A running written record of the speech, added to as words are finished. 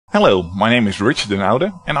Hello, my name is Richard Den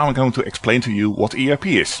Oude and I'm going to explain to you what ERP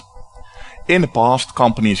is. In the past,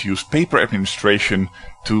 companies used paper administration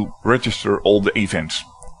to register all the events.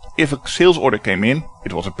 If a sales order came in,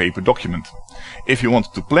 it was a paper document. If you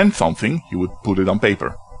wanted to plan something, you would put it on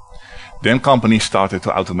paper. Then companies started to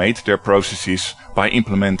automate their processes by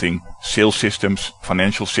implementing sales systems,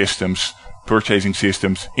 financial systems, purchasing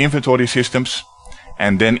systems, inventory systems,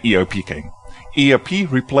 and then ERP came. ERP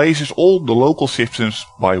replaces all the local systems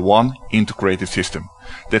by one integrated system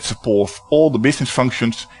that supports all the business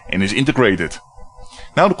functions and is integrated.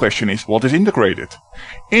 Now the question is, what is integrated?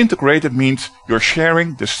 Integrated means you're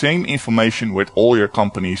sharing the same information with all your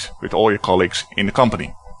companies, with all your colleagues in the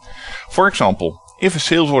company. For example, if a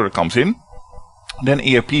sales order comes in, then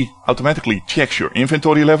ERP automatically checks your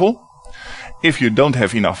inventory level. If you don't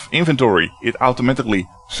have enough inventory, it automatically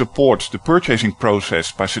supports the purchasing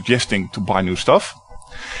process by suggesting to buy new stuff.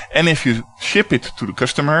 And if you ship it to the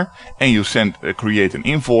customer and you create an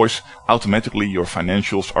invoice, automatically your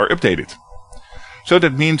financials are updated. So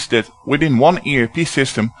that means that within one ERP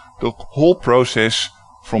system, the whole process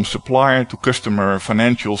from supplier to customer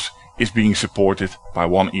financials is being supported by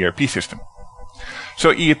one ERP system.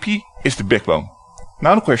 So ERP is the backbone.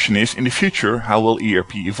 Now the question is, in the future, how will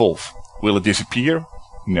ERP evolve? Will it disappear?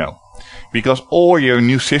 No. Because all your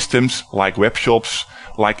new systems, like web shops,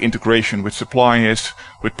 like integration with suppliers,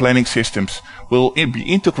 with planning systems, will be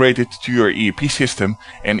integrated to your ERP system,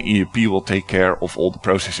 and ERP will take care of all the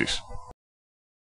processes.